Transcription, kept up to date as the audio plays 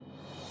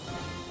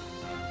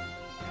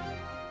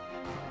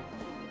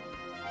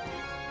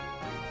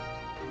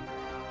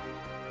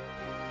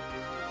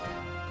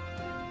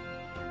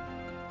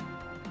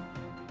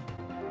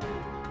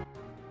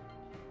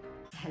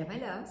Hello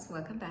my loves,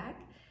 welcome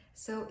back.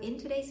 So in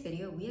today's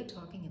video we are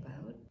talking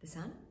about the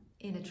sun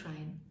in a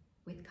trine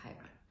with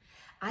Chiron.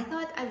 I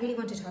thought I really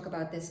want to talk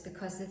about this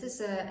because this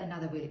is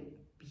another really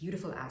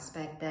beautiful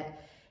aspect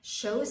that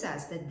shows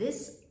us that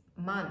this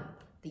month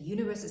the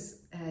universe is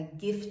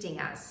gifting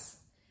us.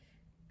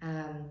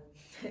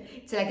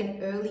 It's like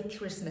an early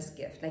Christmas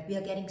gift. Like we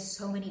are getting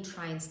so many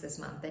trines this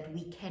month that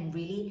we can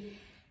really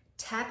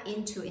tap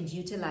into and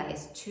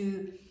utilize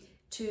to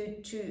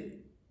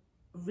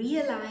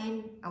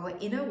realign our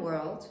inner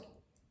world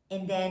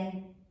and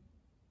then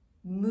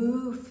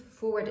move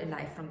forward in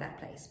life from that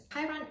place.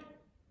 Chiron,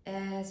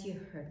 as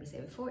you heard me say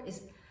before,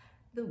 is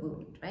the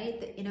wound, right?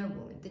 The inner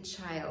wound, the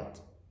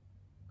childhood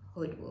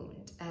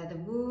wound, the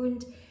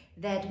wound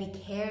that we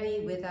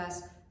carry with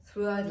us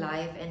throughout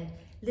life, and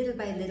little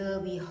by little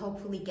we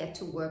hopefully get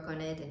to work on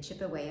it and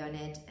chip away on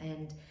it.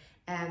 And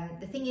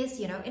the thing is,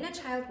 you know, inner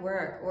child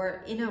work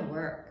or inner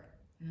work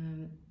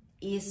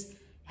is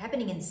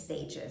happening in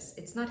stages.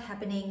 It's not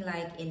happening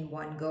like in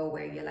one go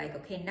where you're like,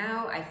 okay,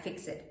 now I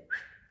fix it,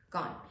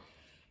 gone.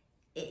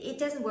 It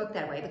doesn't work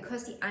that way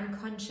because the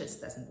unconscious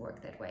doesn't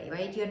work that way,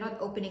 right? You're not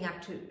opening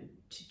up to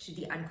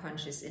the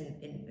unconscious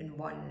in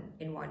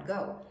one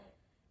go.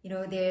 You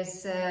know,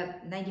 there's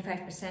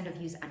 95% of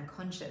you is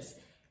unconscious.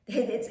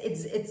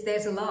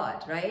 There's a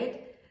lot,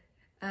 right?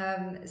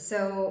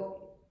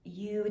 So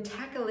you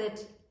tackle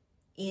it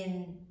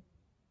in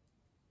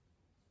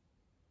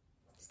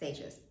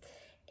stages.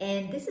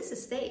 And this is a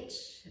stage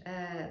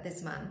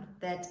this month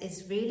that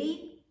is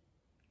really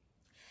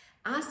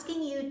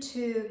asking you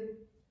to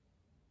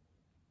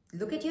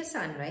look at your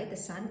sun, right? The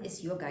sun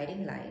is your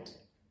guiding light,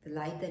 the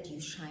light that you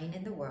shine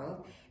in the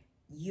world,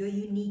 your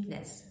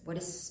uniqueness, what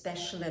is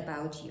special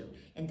about you,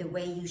 and the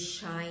way you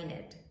shine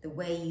it, the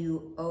way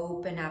you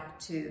open up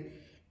to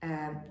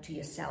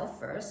yourself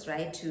first,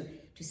 right? To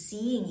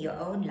seeing your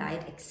own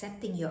light,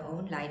 accepting your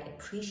own light,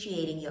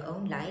 appreciating your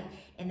own light,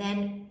 and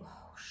then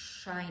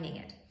shining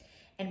it.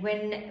 And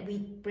when we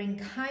bring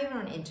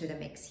Chiron into the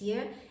mix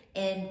here,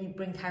 and we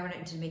bring Chiron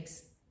into the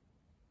mix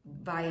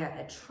via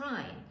a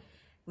trine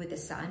with the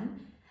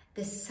sun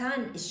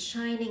is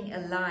shining a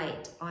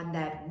light on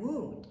that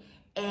wound.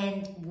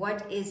 And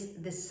what is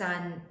the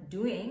sun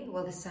doing?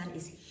 Well, the sun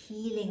is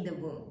healing the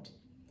wound.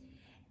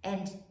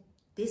 And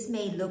this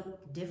may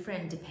look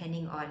different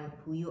depending on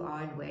who you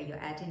are and where you're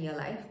at in your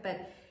life.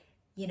 But,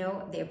 you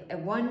know,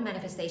 one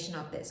manifestation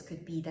of this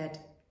could be that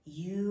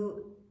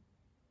you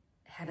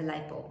have a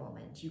light bulb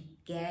moment. You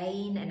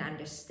gain an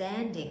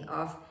understanding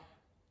of,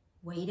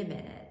 wait a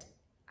minute,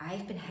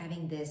 I've been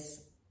having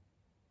this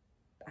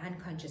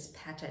unconscious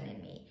pattern in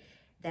me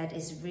that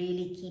is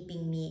really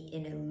keeping me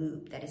in a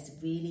loop, that is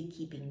really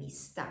keeping me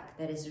stuck,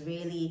 that is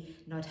really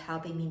not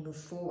helping me move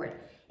forward.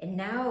 And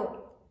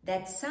now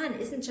that sun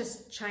isn't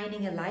just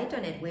shining a light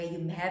on it where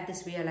you have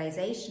this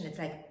realization. It's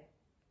like,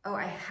 oh,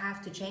 I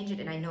have to change it,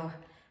 and I know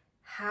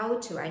how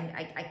to.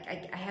 I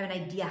have an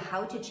idea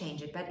how to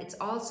change it, but it's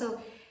also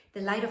the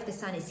light of the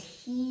sun is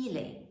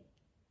healing,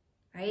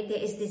 right? There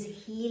is this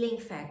healing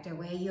factor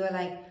where you're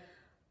like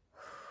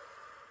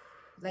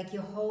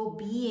your whole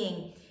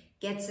being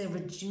gets a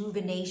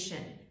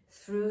rejuvenation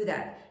through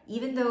that.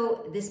 Even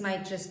though this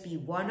might just be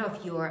one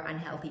of your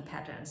unhealthy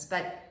patterns,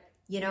 but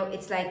you know,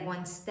 it's like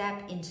one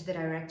step into the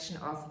direction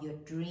of your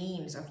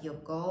dreams, of your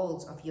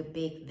goals, of your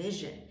big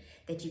vision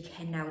that you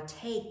can now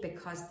take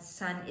because the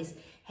sun is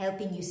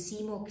helping you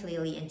see more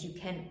clearly, and you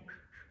can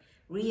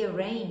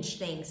rearrange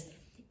things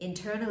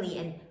internally,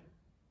 and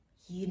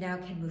you now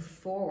can move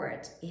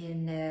forward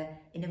in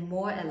a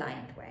more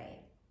aligned way.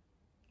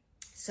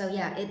 So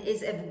yeah, it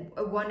is a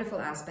wonderful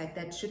aspect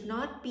that should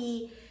not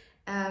be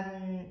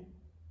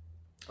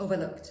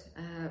overlooked.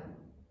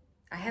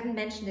 I haven't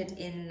mentioned it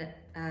in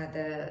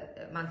the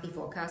monthly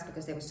forecast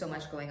because there was so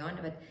much going on,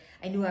 but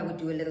I knew I would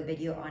do a little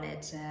video on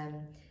it.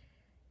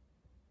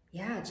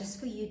 Yeah, just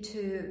for you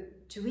to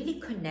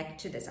really connect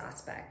to this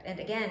aspect. And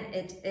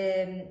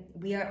again,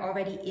 we are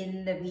already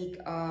in the week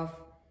of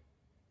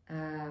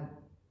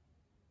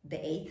the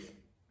 8th,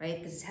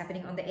 right? This is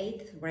happening on the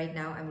 8th. Right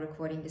now I'm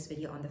recording this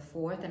video on the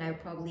 4th, and I'll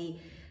probably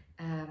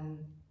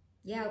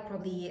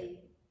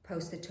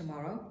post it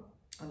tomorrow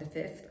on the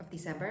 5th of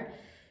December.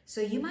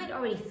 So you might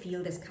already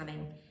feel this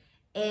coming.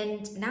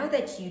 And now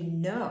that you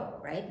know,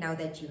 right? Now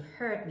that you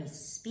heard me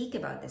speak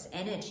about this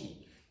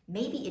energy,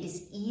 maybe it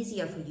is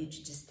easier for you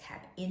to just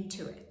tap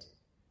into it.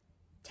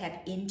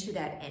 Tap into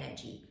that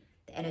energy.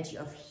 The energy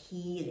of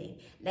healing,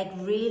 like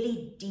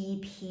really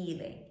deep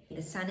healing.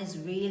 The sun is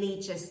really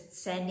just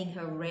sending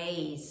her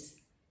rays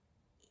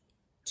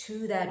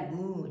to that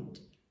wound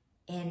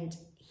and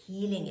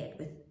healing it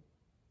with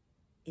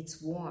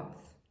its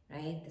warmth,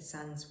 right? The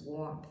sun's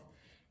warmth.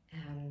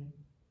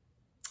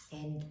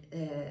 And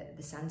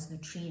the sun's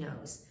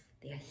neutrinos,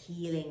 they are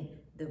healing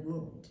the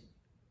wound.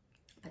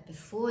 But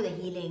before the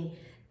healing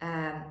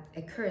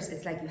occurs,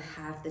 it's like you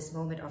have this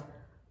moment of,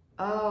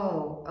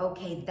 oh,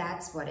 okay,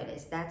 that's what it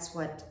is. That's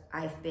what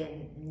I've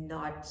been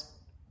not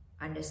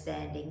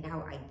understanding.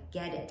 Now I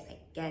get it,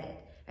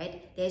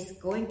 right? There's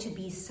going to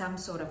be some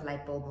sort of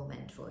light bulb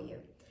moment for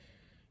you.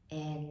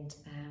 and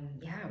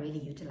yeah, really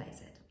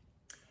utilize it.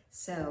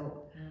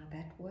 So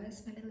that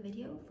was my little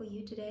video for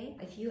you today.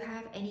 If you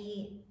have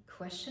any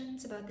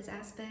questions about this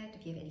aspect,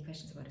 if you have any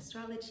questions about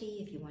astrology,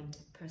 if you want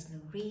a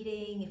personal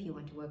reading, if you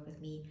want to work with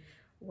me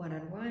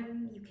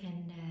one-on-one, you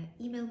can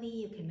email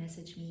me, you can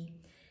message me,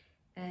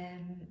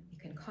 you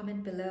can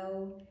comment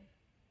below,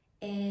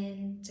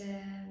 and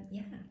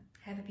yeah,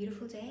 have a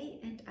beautiful day,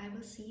 and I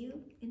will see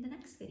you in the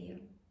next video.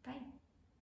 Bye.